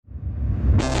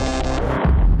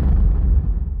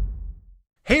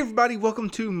everybody, welcome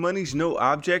to Money's No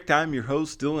Object. I'm your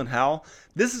host, Dylan Howell.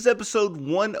 This is episode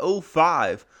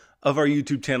 105 of our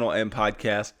YouTube channel and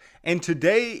podcast. And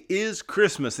today is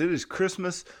Christmas. It is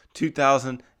Christmas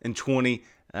 2020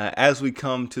 as we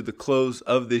come to the close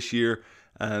of this year.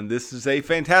 This is a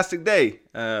fantastic day,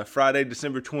 Friday,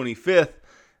 December 25th.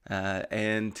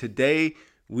 And today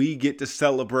we get to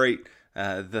celebrate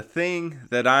the thing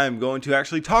that I'm going to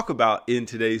actually talk about in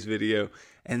today's video.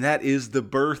 And that is the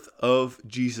birth of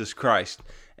Jesus Christ.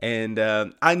 And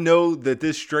I know that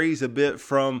this strays a bit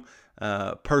from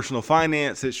personal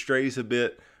finance. It strays a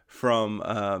bit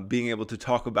from being able to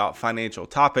talk about financial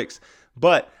topics.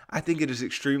 But I think it is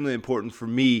extremely important for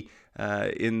me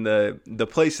in the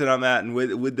place that I'm at and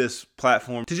with this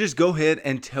platform to just go ahead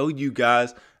and tell you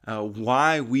guys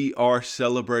why we are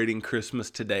celebrating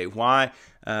Christmas today, why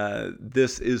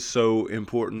this is so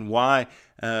important, why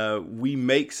we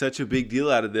make such a big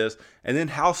deal out of this, and then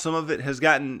how some of it has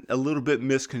gotten a little bit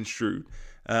misconstrued.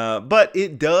 But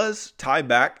it does tie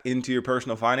back into your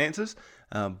personal finances.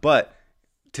 But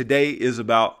today is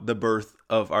about the birth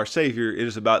of our Savior. It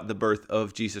is about the birth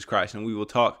of Jesus Christ, and we will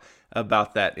talk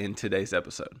about that in today's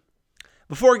episode.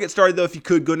 Before I get started, though, if you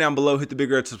could go down below, hit the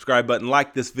big red subscribe button,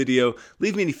 like this video,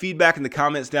 leave me any feedback in the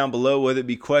comments down below, whether it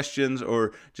be questions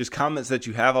or just comments that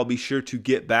you have. I'll be sure to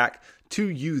get back to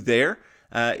you there.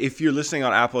 If you're listening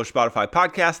on Apple or Spotify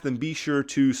podcasts, then be sure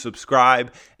to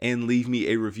subscribe and leave me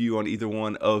a review on either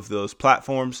one of those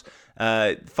platforms.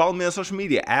 Follow me on social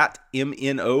media at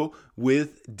MNO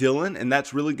with Dylan, and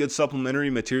that's really good supplementary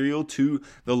material to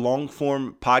the long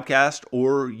form podcast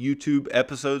or YouTube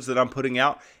episodes that I'm putting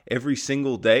out every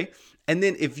single day. And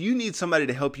then if you need somebody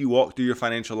to help you walk through your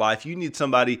financial life, you need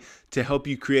somebody to help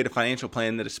you create a financial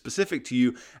plan that is specific to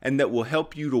you and that will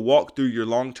help you to walk through your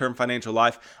long-term financial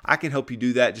life, I can help you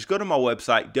do that. Just go to my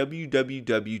website,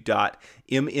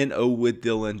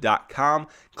 www.mnowithdylan.com.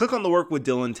 Click on the Work with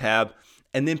Dylan tab,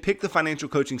 and then pick the financial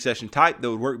coaching session type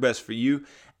that would work best for you,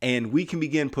 and we can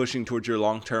begin pushing towards your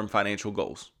long-term financial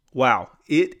goals. Wow,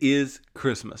 it is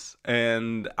Christmas,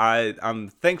 and I'm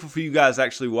thankful for you guys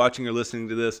actually watching or listening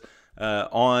to this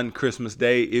on Christmas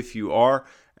Day. If you are,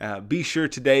 be sure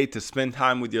today to spend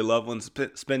time with your loved ones,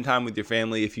 spend time with your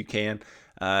family if you can.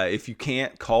 If you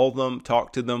can't, call them,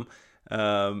 talk to them.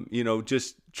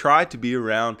 Just try to be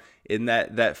around in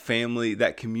that family,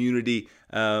 that community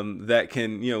that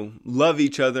can, love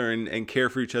each other and care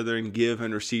for each other and give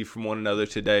and receive from one another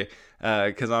today.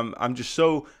 Because I'm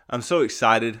so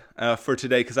excited for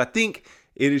today, because I think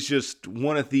it is just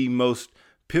one of the most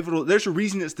pivotal. There's a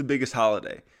reason it's the biggest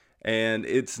holiday, and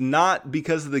it's not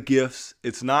because of the gifts.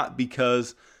 It's not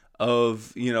because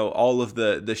of all of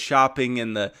the shopping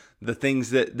and the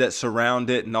things that surround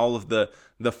it and all of the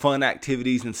fun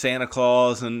activities and Santa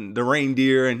Claus and the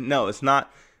reindeer. And no, it's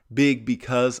not big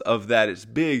because of that. It's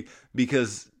big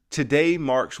because today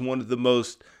marks one of the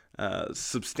most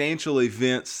substantial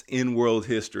events in world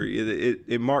history.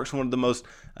 It marks one of the most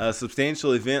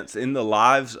substantial events in the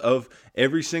lives of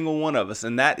every single one of us,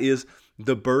 and that is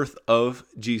the birth of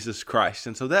Jesus Christ.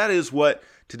 And so that is what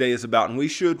today is about, and we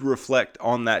should reflect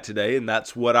on that today, and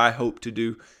that's what I hope to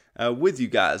do with you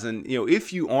guys. And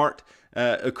if you aren't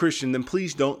a Christian, then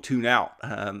please don't tune out.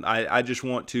 I just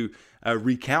want to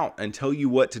recount and tell you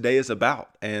what today is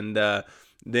about, and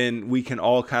then we can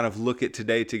all kind of look at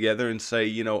today together and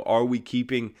say, are we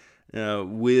keeping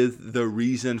with the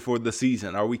reason for the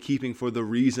season? Are we keeping for the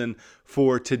reason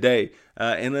for today?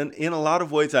 And in a lot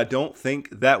of ways, I don't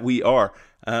think that we are,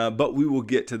 but we will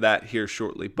get to that here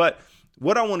shortly. But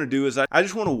what I want to do is I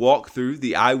just want to walk through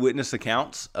the eyewitness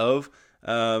accounts of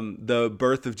the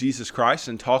birth of Jesus Christ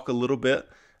and talk a little bit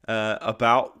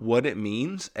about what it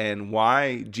means and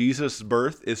why Jesus'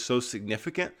 birth is so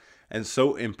significant and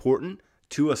so important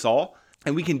to us all.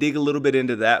 And we can dig a little bit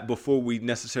into that before we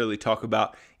necessarily talk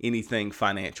about anything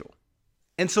financial.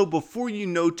 And so before you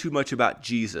know too much about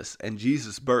Jesus and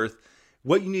Jesus' birth,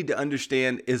 what you need to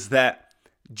understand is that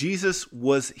Jesus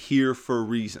was here for a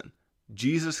reason.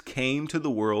 Jesus came to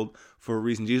the world for a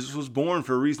reason. Jesus was born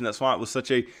for a reason. That's why it was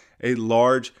such a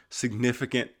large,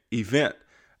 significant event.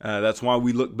 That's why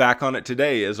we look back on it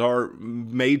today as our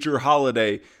major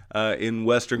holiday in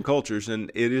Western cultures.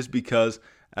 And it is because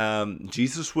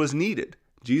Jesus was needed.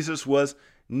 Jesus was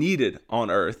needed on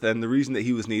earth. And the reason that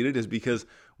he was needed is because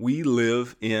we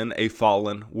live in a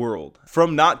fallen world.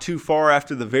 From not too far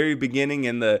after the very beginning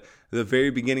and the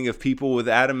very beginning of people with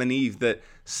Adam and Eve, that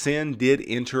sin did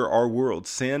enter our world.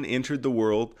 Sin entered the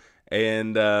world,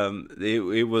 and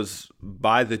it was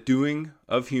by the doing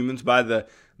of humans, by the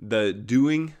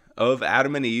doing of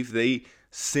Adam and Eve. They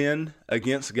sinned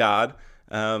against God,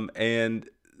 and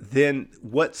then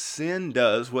what sin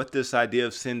does, what this idea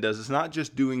of sin does, is not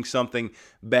just doing something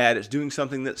bad, it's doing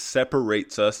something that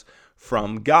separates us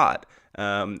from God.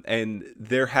 And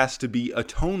there has to be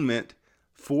atonement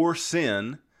for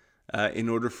sin in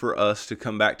order for us to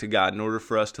come back to God, in order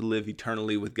for us to live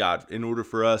eternally with God, in order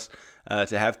for us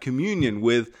to have communion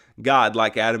with God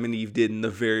like Adam and Eve did in the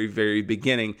very, very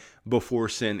beginning before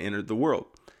sin entered the world.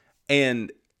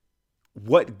 And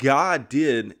what God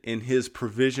did in his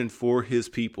provision for his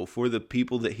people, for the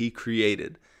people that he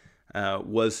created,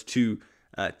 was to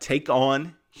take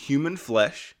on human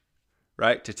flesh,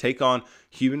 right? To take on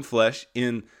human flesh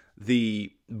in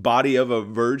the body of a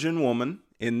virgin woman,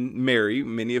 in Mary.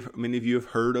 Many of you have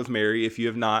heard of Mary. If you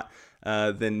have not,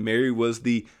 then Mary was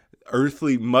the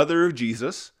earthly mother of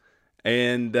Jesus,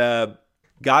 and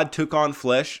God took on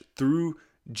flesh through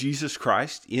Jesus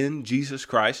Christ, in Jesus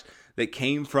Christ, that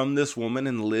came from this woman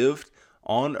and lived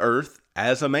on earth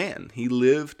as a man. He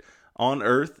lived on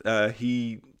earth.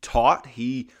 He taught.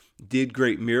 He did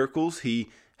great miracles. He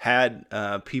had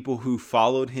people who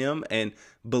followed him and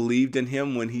believed in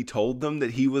him when he told them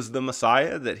that he was the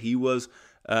Messiah, that he was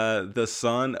the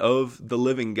Son of the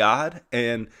living God.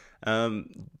 And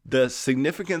the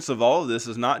significance of all of this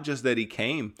is not just that he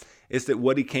came, it's that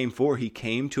what he came for. He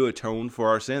came to atone for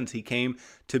our sins. He came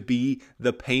to be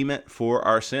the payment for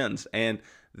our sins. And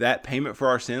that payment for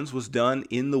our sins was done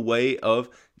in the way of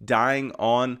dying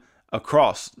on a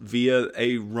cross via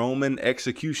a Roman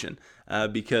execution,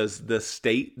 because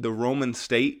the Roman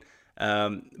state,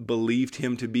 believed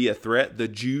him to be a threat. The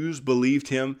Jews believed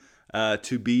him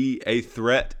to be a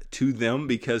threat to them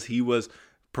because he was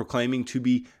proclaiming to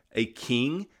be a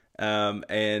king,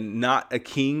 and not a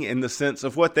king in the sense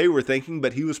of what they were thinking,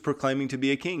 but he was proclaiming to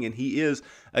be a king. And he is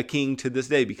a king to this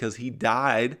day because he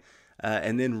died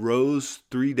and then rose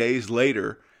 3 days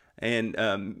later. And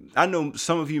I know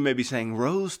some of you may be saying,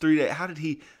 rose 3 days? How did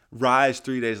he rise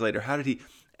 3 days later? How did he?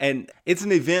 And it's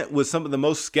an event with some of the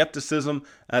most skepticism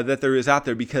that there is out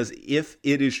there, because if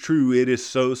it is true, it is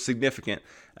so significant.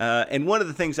 And one of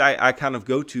the things I kind of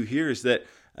go to here is that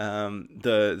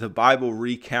the Bible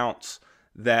recounts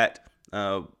that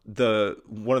the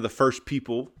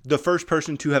first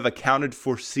person to have accounted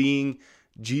for seeing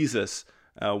Jesus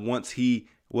once he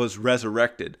was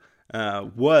resurrected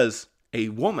was a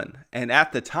woman. And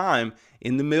at the time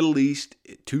in the Middle East,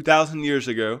 2,000 years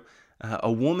ago,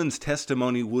 a woman's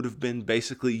testimony would have been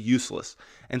basically useless.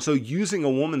 And so using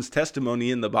a woman's testimony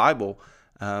in the Bible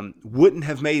wouldn't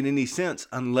have made any sense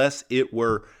unless it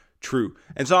were true.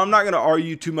 And so I'm not going to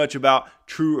argue too much about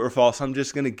true or false. I'm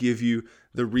just going to give you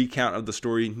the recount of the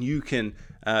story, and you can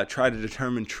try to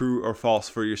determine true or false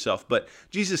for yourself. But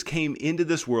Jesus came into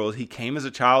this world. He came as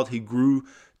a child. He grew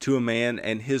to a man,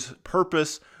 and his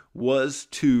purpose was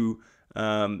to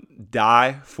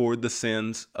die for the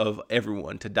sins of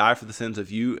everyone, to die for the sins of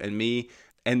you and me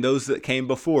and those that came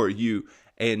before you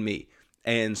and me.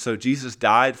 And so Jesus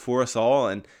died for us all,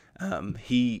 and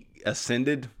he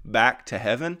ascended back to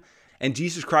heaven. And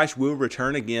Jesus Christ will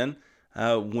return again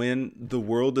when the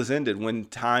world is ended, when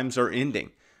times are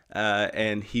ending.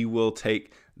 And he will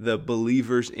take the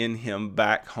believers in him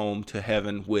back home to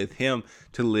heaven with him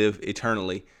to live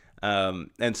eternally.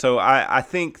 And so I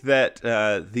think that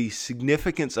the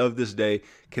significance of this day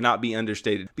cannot be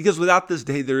understated, because without this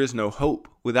day, there is no hope.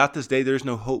 Without this day, there's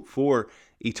no hope for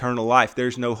eternal life.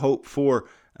 There's no hope for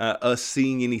us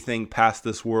seeing anything past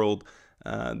this world.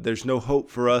 There's no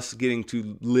hope for us getting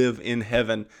to live in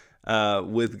heaven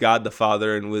with God the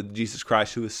Father and with Jesus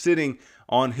Christ, who is sitting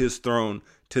on his throne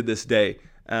to this day.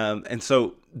 And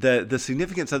so the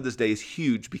significance of this day is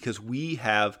huge, because we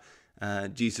have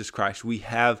Jesus Christ. We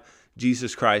have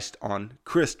Jesus Christ on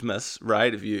Christmas,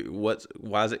 right?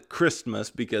 Why is it Christmas?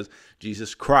 Because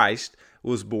Jesus Christ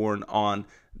was born on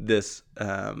this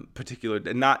particular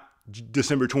day, not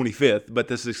December 25th, but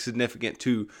this is significant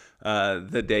to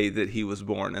the day that he was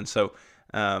born. And so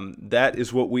that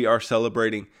is what we are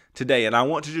celebrating today. And I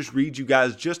want to just read you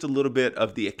guys just a little bit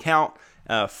of the account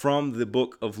from the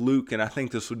book of Luke. And I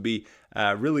think this would be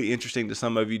really interesting to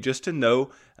some of you, just to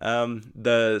know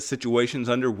the situations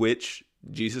under which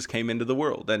Jesus came into the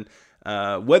world. And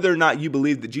whether or not you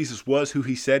believe that Jesus was who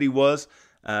he said he was,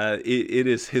 it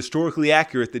is historically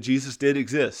accurate that Jesus did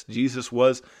exist. Jesus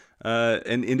was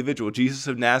an individual. Jesus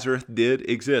of Nazareth did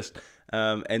exist.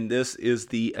 And this is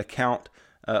the account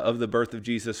of the birth of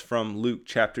Jesus from Luke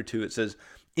chapter 2. It says,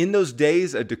 "In those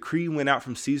days, a decree went out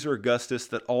from Caesar Augustus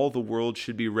that all the world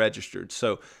should be registered."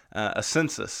 So a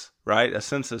census, right? A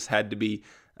census had to be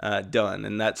done.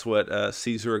 And that's what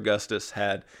Caesar Augustus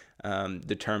had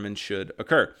determined should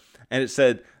occur. And it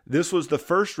said, this was the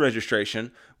first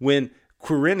registration when,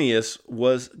 Quirinius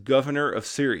was governor of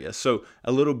Syria. So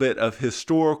a little bit of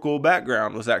historical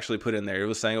background was actually put in there. It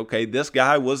was saying, okay, this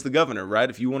guy was the governor, right?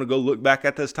 If you want to go look back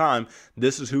at this time,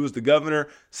 this is who was the governor.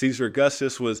 Caesar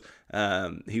Augustus was,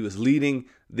 he was leading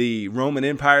the Roman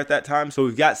Empire at that time. So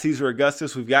we've got Caesar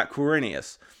Augustus, we've got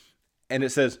Quirinius. And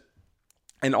it says,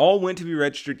 and all went to be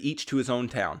registered, each to his own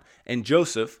town. And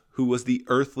Joseph, who was the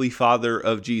earthly father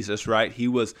of Jesus, right? He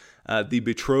was the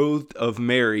betrothed of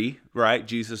Mary, right?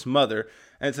 Jesus' mother.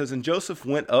 And it says, and Joseph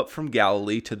went up from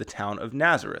Galilee to the town of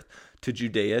Nazareth, to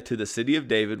Judea, to the city of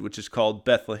David, which is called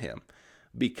Bethlehem,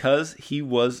 because he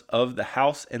was of the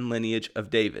house and lineage of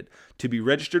David, to be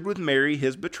registered with Mary,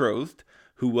 his betrothed,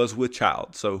 who was with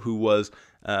child, so who was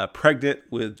pregnant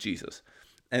with Jesus.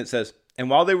 And it says, and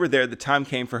while they were there, the time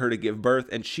came for her to give birth,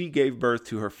 and she gave birth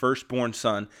to her firstborn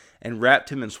son, and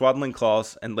wrapped him in swaddling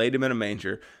cloths, and laid him in a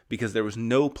manger, because there was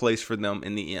no place for them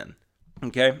in the inn.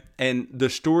 Okay, and the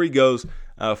story goes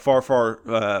far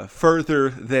further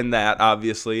than that,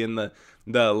 obviously, and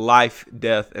the life,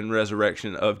 death, and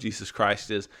resurrection of Jesus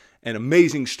Christ is an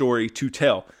amazing story to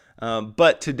tell.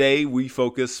 But today we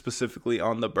focus specifically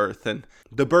on the birth, and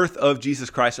the birth of Jesus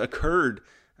Christ occurred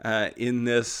in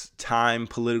this time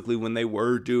politically when they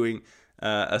were doing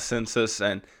a census,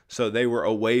 and so they were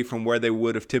away from where they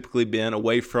would have typically been,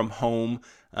 away from home.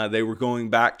 They were going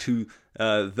back to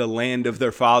the land of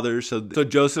their fathers. So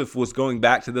Joseph was going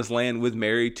back to this land with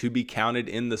Mary to be counted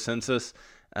in the census.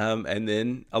 And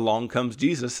then along comes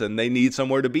Jesus, and they need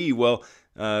somewhere to be. Well,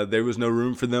 there was no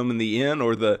room for them in the inn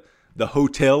or the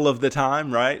hotel of the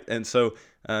time, right? And so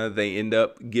they end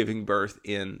up giving birth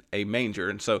in a manger.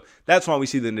 And so that's why we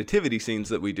see the nativity scenes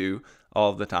that we do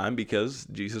all the time, because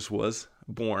Jesus was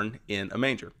born in a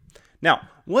manger. Now,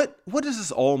 what does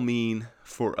this all mean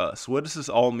for us? What does this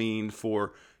all mean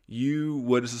for you?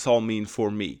 What does this all mean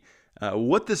for me?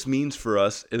 What this means for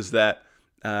us is that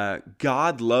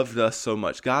God loved us so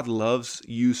much. God loves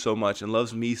you so much and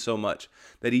loves me so much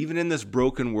that even in this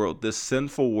broken world, this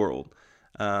sinful world,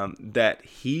 that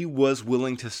he was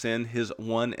willing to send his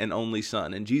one and only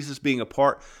son. And Jesus, being a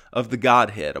part of the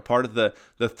Godhead, a part of the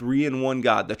three-in-one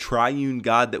God, the triune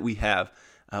God that we have,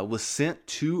 was sent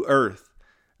to earth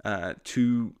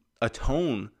to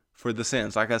atone for the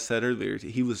sins. Like I said earlier,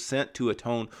 he was sent to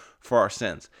atone for our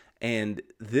sins. And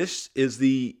this is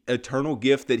the eternal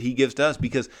gift that he gives to us,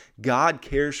 because God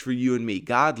cares for you and me.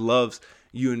 God loves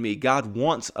you and me. God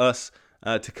wants us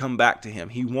to come back to him.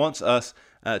 He wants us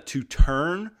to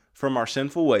turn from our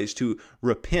sinful ways, to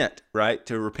repent, right?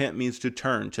 To repent means to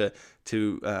turn,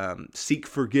 to seek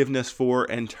forgiveness for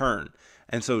and turn.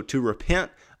 And so to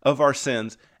repent of our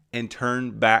sins and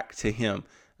turn back to him.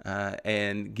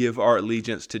 And give our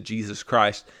allegiance to Jesus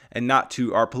Christ, and not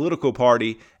to our political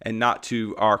party, and not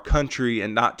to our country,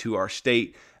 and not to our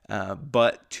state,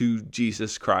 but to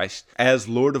Jesus Christ as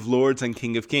Lord of Lords and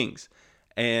King of Kings.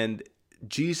 And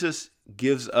Jesus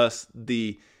gives us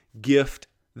the gift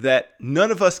that none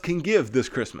of us can give this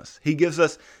Christmas. He gives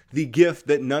us the gift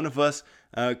that none of us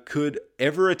could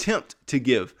ever attempt to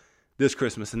give this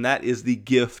Christmas, and that is the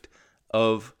gift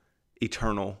of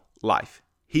eternal life.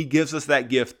 He gives us that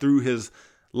gift through his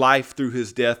life, through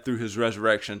his death, through his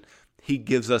resurrection. He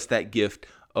gives us that gift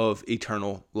of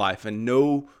eternal life. And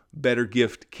no better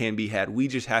gift can be had. We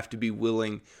just have to be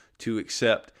willing to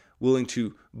accept, willing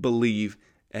to believe,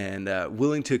 and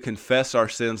willing to confess our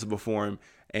sins before him.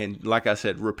 And like I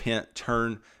said, repent,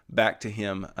 turn back to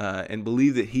him, and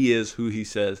believe that he is who he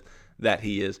says that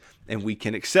he is. And we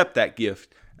can accept that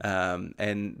gift.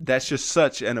 And that's just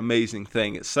such an amazing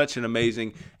thing. It's such an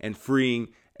amazing and freeing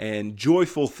and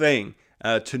joyful thing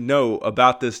to know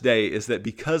about this day, is that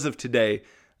because of today,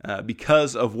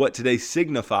 because of what today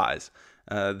signifies,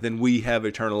 then we have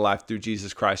eternal life through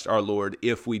Jesus Christ our Lord,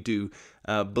 if we do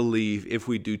believe, if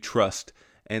we do trust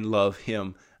and love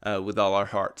him with all our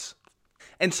hearts.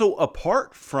 And so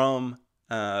apart from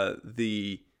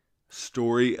the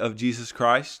story of Jesus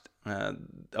Christ,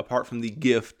 apart from the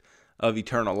gift of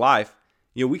eternal life,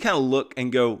 we kind of look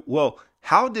and go, well,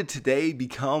 how did today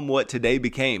become what today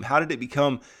became? How did it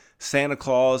become Santa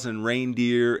Claus and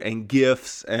reindeer and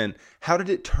gifts? And how did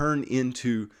it turn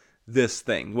into this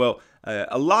thing? Well,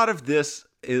 a lot of this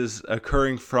is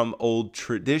occurring from old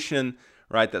tradition,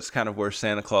 right? That's kind of where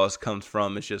Santa Claus comes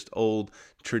from. It's just old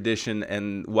tradition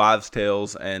and wives'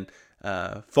 tales and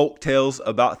folk tales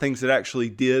about things that actually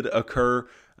did occur.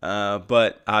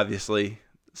 But obviously,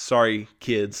 sorry,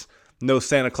 kids, no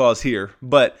Santa Claus here.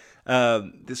 But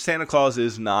the Santa Claus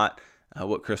is not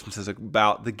what Christmas is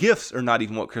about. The gifts are not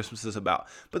even what Christmas is about.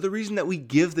 But the reason that we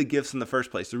give the gifts in the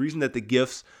first place, the reason that the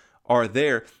gifts are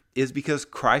there, is because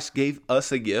Christ gave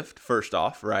us a gift, first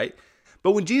off, right?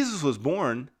 But when Jesus was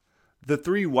born, the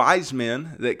three wise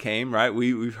men that came, right?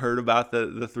 We've heard about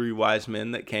the three wise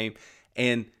men that came,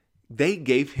 and they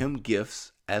gave him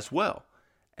gifts as well.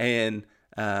 And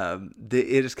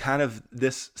it is kind of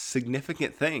this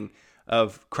significant thing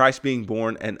of Christ being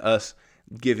born and us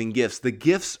giving gifts. The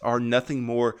gifts are nothing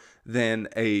more than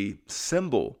a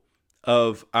symbol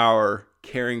of our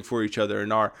caring for each other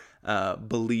and our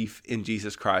belief in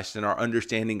Jesus Christ and our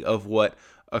understanding of what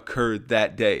occurred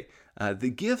that day. The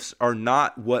gifts are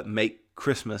not what make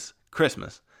Christmas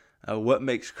Christmas. What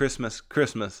makes Christmas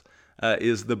Christmas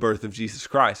is the birth of Jesus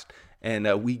Christ.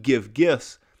 And we give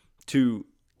gifts to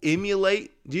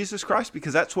emulate Jesus Christ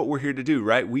because that's what we're here to do,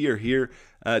 right? We are here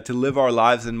to live our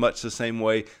lives in much the same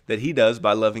way that he does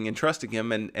by loving and trusting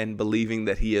him and believing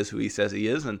that he is who he says he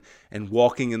is and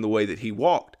walking in the way that he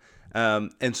walked.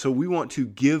 And so we want to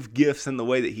give gifts in the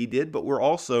way that he did, but we're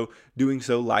also doing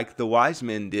so like the wise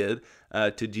men did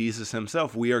to Jesus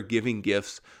himself. We are giving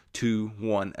gifts to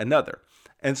one another.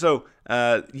 And so,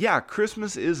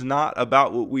 Christmas is not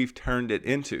about what we've turned it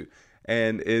into.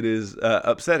 And it is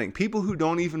upsetting. People who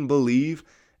don't even believe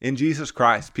in Jesus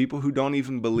Christ, people who don't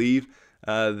even believe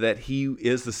that he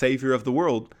is the Savior of the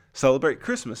world, celebrate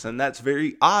Christmas. And that's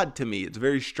very odd to me. It's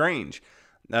very strange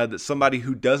that somebody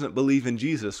who doesn't believe in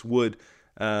Jesus would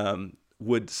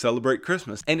celebrate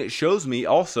Christmas. And it shows me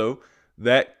also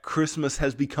that Christmas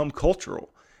has become cultural.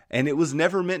 And it was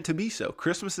never meant to be so.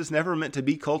 Christmas is never meant to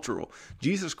be cultural.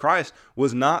 Jesus Christ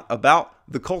was not about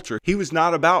the culture. He was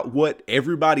not about what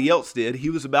everybody else did. He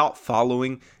was about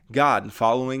following God and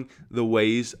following the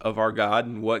ways of our God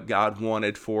and what God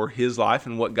wanted for his life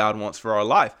and what God wants for our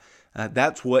life.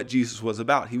 That's what Jesus was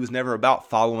about. He was never about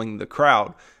following the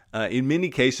crowd. In many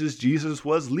cases, Jesus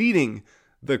was leading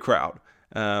the crowd.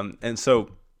 And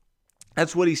so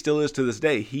that's what he still is to this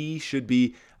day. He should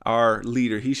be our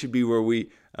leader. He should be where we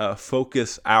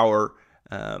focus our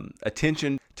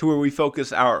attention, to where we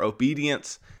focus our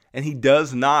obedience. And he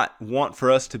does not want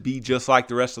for us to be just like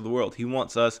the rest of the world. He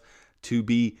wants us to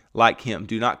be like him.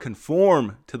 Do not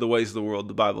conform to the ways of the world,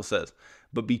 the Bible says,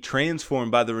 but be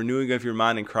transformed by the renewing of your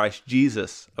mind in Christ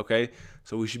Jesus. Okay?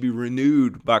 So we should be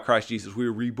renewed by Christ Jesus. We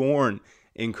are reborn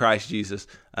in Christ Jesus,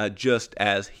 just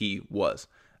as he was.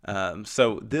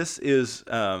 So this is,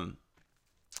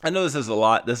 I know this is a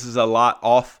lot. This is a lot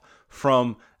off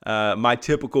from my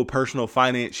typical personal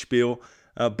finance spiel,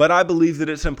 but I believe that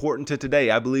it's important to today.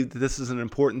 I believe that this is an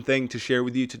important thing to share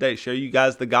with you today, share you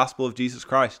guys the gospel of Jesus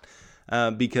Christ,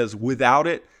 because without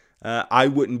it, I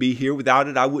wouldn't be here. Without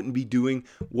it, I wouldn't be doing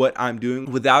what I'm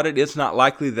doing. Without it, it's not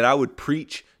likely that I would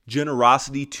preach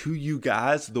generosity to you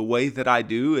guys the way that I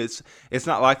do. It's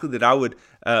not likely that I would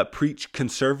preach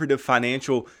conservative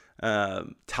financial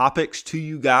topics to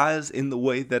you guys in the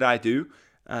way that I do.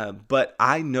 But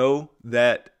I know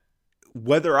that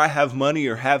whether I have money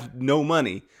or have no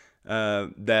money,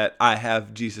 that I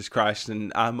have Jesus Christ,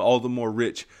 and I'm all the more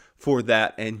rich for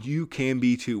that. And you can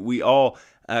be too. We all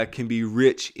can be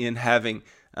rich in having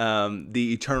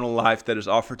the eternal life that is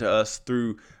offered to us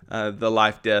through the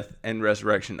life, death, and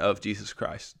resurrection of Jesus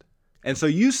Christ. And so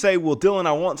you say, well, Dylan,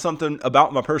 I want something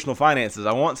about my personal finances.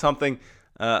 I want something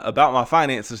about my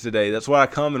finances today. That's what I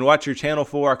come and watch your channel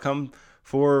for. I come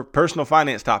for personal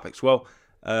finance topics. Well,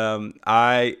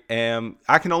 I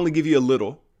can only give you a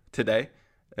little today,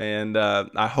 and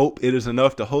I hope it is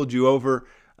enough to hold you over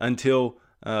until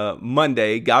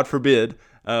Monday, God forbid.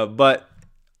 But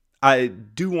I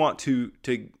do want to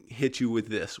hit you with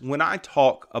this. When I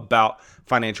talk about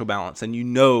financial balance, and you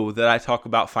know that I talk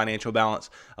about financial balance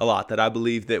a lot, that I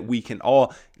believe that we can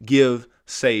all give,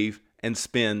 save, and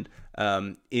spend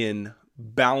in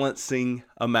balancing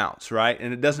amounts, right?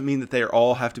 And it doesn't mean that they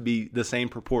all have to be the same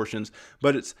proportions,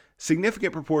 but it's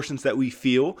significant proportions that we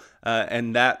feel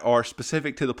and that are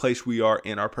specific to the place we are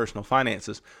in our personal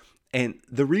finances. And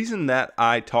the reason that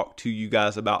I talk to you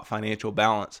guys about financial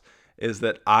balance is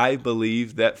that I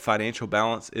believe that financial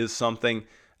balance is something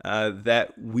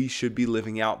that we should be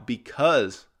living out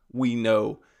because we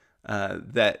know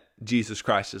that Jesus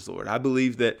Christ is Lord. I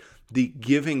believe that the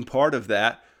giving part of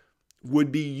that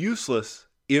would be useless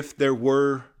if there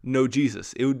were no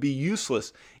Jesus. It would be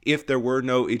useless if there were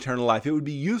no eternal life. It would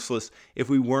be useless if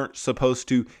we weren't supposed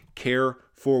to care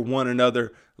for one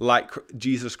another like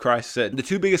Jesus Christ said. The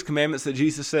two biggest commandments that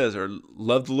Jesus says are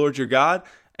love the Lord your God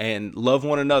and love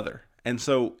one another. And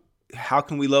so how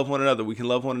can we love one another? We can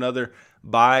love one another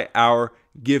by our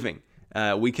giving.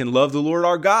 We can love the Lord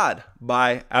our God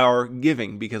by our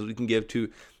giving because we can give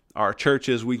to our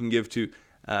churches. We can give to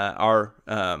our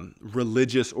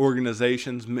religious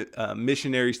organizations,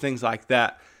 missionaries, things like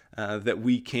that, that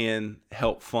we can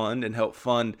help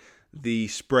fund the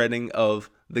spreading of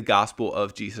the gospel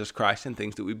of Jesus Christ and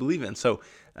things that we believe in. So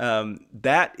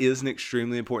that is an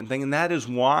extremely important thing, and that is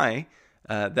why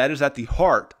that is at the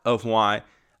heart of why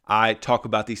I talk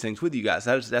about these things with you guys.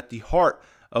 That is at the heart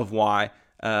of why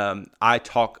I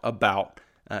talk about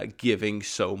giving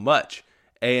so much.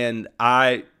 And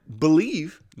I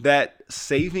believe that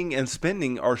saving and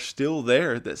spending are still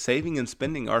there, that saving and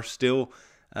spending are still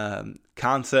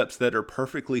concepts that are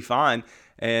perfectly fine.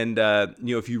 And,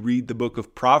 if you read the book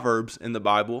of Proverbs in the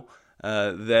Bible,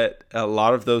 that a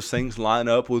lot of those things line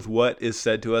up with what is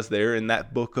said to us there in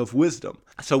that book of wisdom.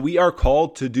 So we are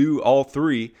called to do all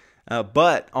three,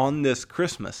 but on this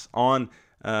Christmas, on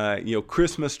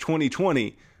Christmas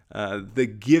 2020, the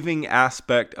giving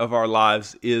aspect of our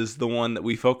lives is the one that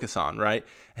we focus on, right?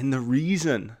 And the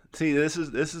reason, see, this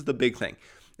is the big thing,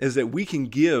 is that we can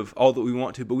give all that we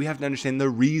want to, but we have to understand the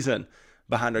reason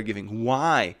behind our giving.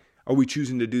 Why are we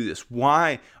choosing to do this?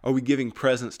 Why are we giving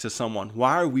presents to someone?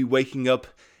 Why are we waking up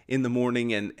in the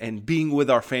morning and being with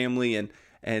our family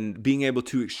and being able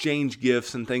to exchange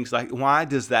gifts and things like, why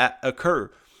does that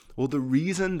occur? Well, the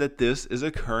reason that this is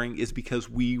occurring is because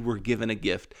we were given a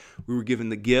gift. We were given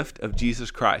the gift of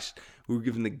Jesus Christ. We were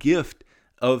given the gift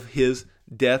of his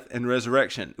death and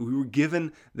resurrection. We were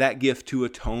given that gift to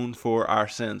atone for our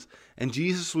sins. And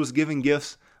Jesus was given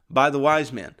gifts by the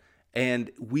wise men.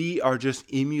 And we are just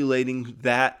emulating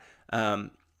that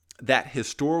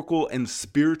historical and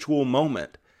spiritual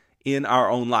moment in our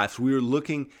own lives. We are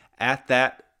looking at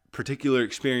that particular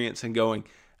experience and going,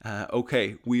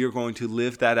 okay, we are going to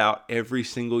live that out every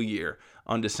single year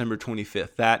on December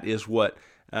 25th. That is what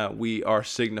we are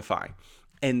signifying.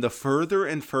 And the further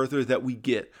and further that we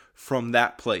get from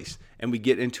that place, and we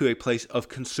get into a place of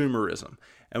consumerism,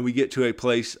 and we get to a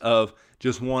place of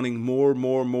just wanting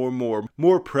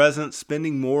more presents,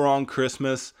 spending more on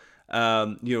Christmas,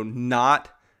 not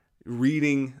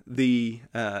reading the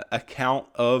account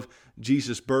of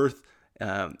Jesus' birth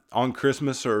on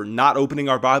Christmas, or not opening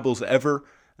our Bibles ever,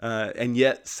 and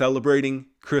yet celebrating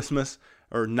Christmas,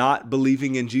 or not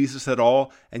believing in Jesus at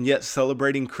all, and yet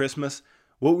celebrating Christmas.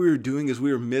 What we are doing is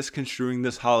we are misconstruing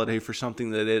this holiday for something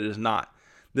that it is not.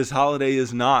 This holiday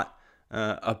is not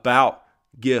about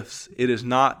gifts. It is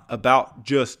not about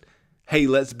just, hey,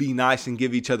 let's be nice and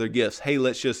give each other gifts. Hey,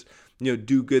 let's just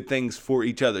do good things for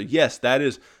each other. Yes, that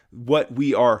is what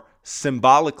we are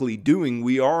symbolically doing.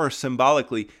 We are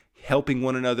symbolically helping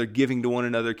one another, giving to one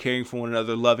another, caring for one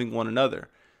another, loving one another.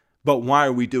 But why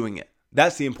are we doing it?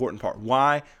 That's the important part.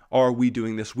 Why are we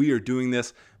doing this? We are doing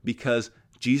this because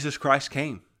Jesus Christ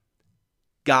came.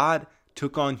 God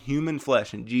took on human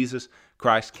flesh, and Jesus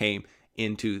Christ came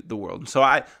into the world. And so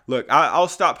I'll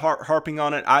stop harping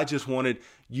on it. I just wanted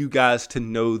you guys to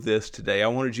know this today. I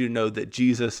wanted you to know that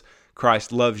Jesus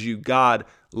Christ loves you. God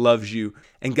loves you.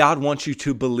 And God wants you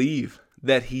to believe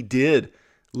that he did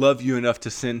love you enough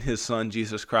to send his son,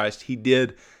 Jesus Christ. He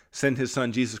did send his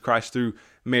son, Jesus Christ, through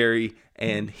Mary,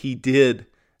 and he did,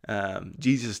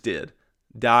 Jesus did,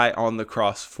 die on the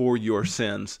cross for your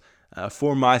sins,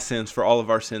 for my sins, for all of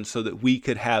our sins, so that we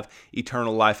could have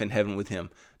eternal life in heaven with him.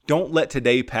 Don't let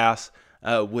today pass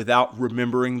without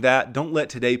remembering that. Don't let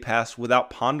today pass without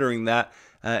pondering that,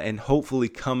 and hopefully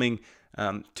coming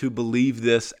to believe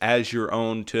this as your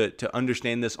own, to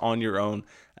understand this on your own,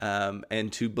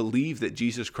 and to believe that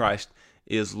Jesus Christ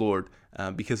is Lord,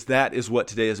 because that is what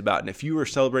today is about. And if you are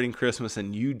celebrating Christmas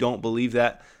and you don't believe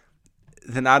that,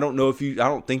 then I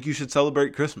don't think you should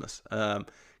celebrate Christmas.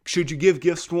 Should you give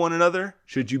gifts to one another?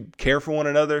 Should you care for one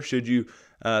another? Should you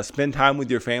spend time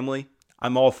with your family?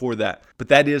 I'm all for that. But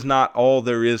that is not all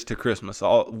there is to Christmas.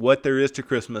 What there is to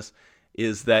Christmas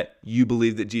is that you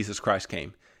believe that Jesus Christ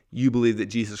came. You believe that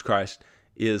Jesus Christ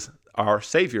is our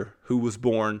Savior who was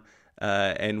born,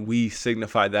 and we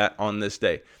signify that on this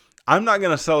day. I'm not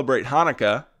going to celebrate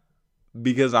Hanukkah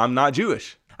because I'm not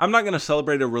Jewish. I'm not going to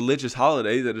celebrate a religious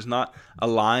holiday that is not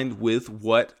aligned with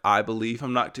what I believe.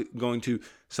 I'm not going to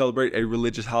celebrate a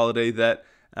religious holiday that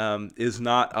is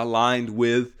not aligned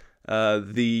with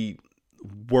the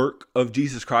work of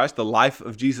Jesus Christ, the life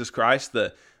of Jesus Christ,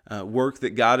 the work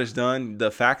that God has done,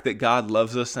 the fact that God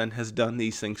loves us and has done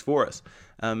these things for us.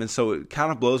 And so it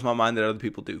kind of blows my mind that other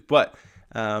people do. But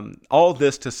all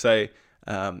this to say,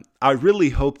 I really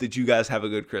hope that you guys have a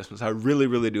good Christmas. I really,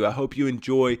 really do. I hope you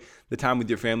enjoy the time with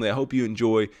your family. I hope you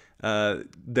enjoy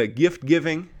the gift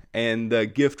giving and the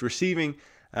gift receiving.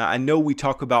 I know we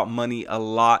talk about money a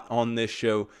lot on this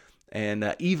show,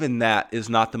 and even that is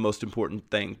not the most important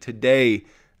thing. Today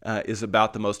is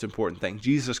about the most important thing.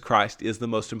 Jesus Christ is the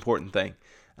most important thing.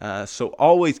 So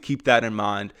always keep that in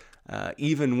mind,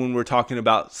 even when we're talking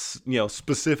about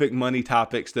specific money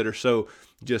topics that are so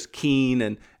just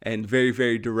keen and very,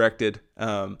 very directed.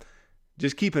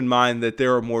 Just keep in mind that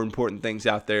there are more important things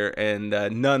out there, and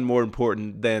none more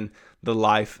important than the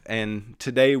life. And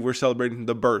today we're celebrating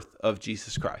the birth of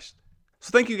Jesus Christ.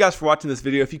 So thank you guys for watching this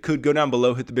video. If you could, go down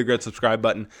below, hit the big red subscribe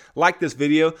button, like this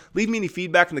video, leave me any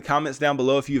feedback in the comments down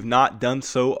below if you have not done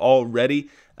so already.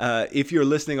 If you're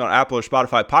listening on Apple or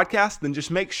Spotify podcasts, then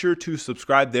just make sure to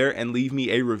subscribe there and leave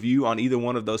me a review on either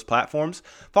one of those platforms.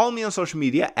 Follow me on social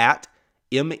media at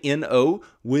MNO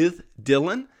with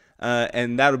Dylan,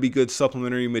 and that'll be good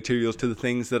supplementary materials to the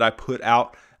things that I put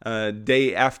out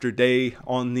day after day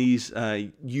on these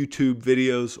YouTube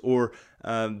videos or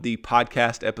the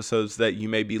podcast episodes that you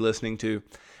may be listening to.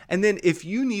 And then if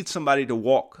you need somebody to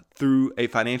walk through a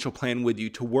financial plan with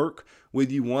you, to work with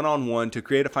you one-on-one, to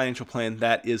create a financial plan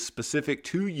that is specific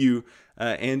to you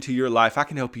and to your life, I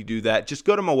can help you do that. Just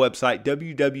go to my website,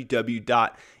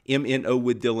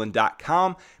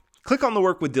 www.mnowithdylan.com, click on the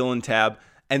Work with Dylan tab,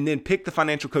 and then pick the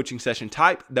financial coaching session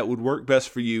type that would work best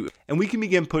for you, and we can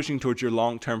begin pushing towards your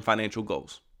long-term financial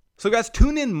goals. So guys,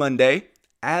 tune in Monday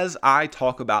as I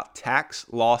talk about tax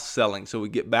loss selling. So we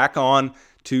get back on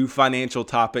to financial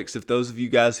topics. If those of you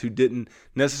guys who didn't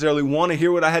necessarily want to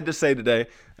hear what I had to say today,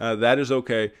 that is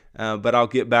okay. But I'll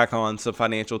get back on some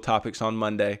financial topics on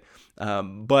Monday.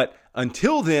 But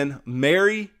until then,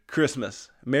 Merry Christmas.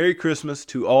 Merry Christmas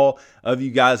to all of you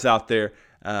guys out there.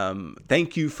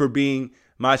 Thank you for being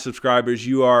my subscribers.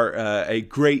 You are a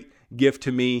great gift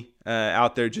to me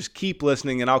out there. Just keep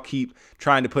listening, and I'll keep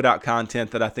trying to put out content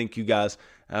that I think you guys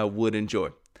would enjoy.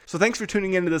 So thanks for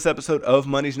tuning into this episode of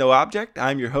Money's No Object.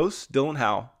 I'm your host, Dylan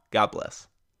Howell. God bless.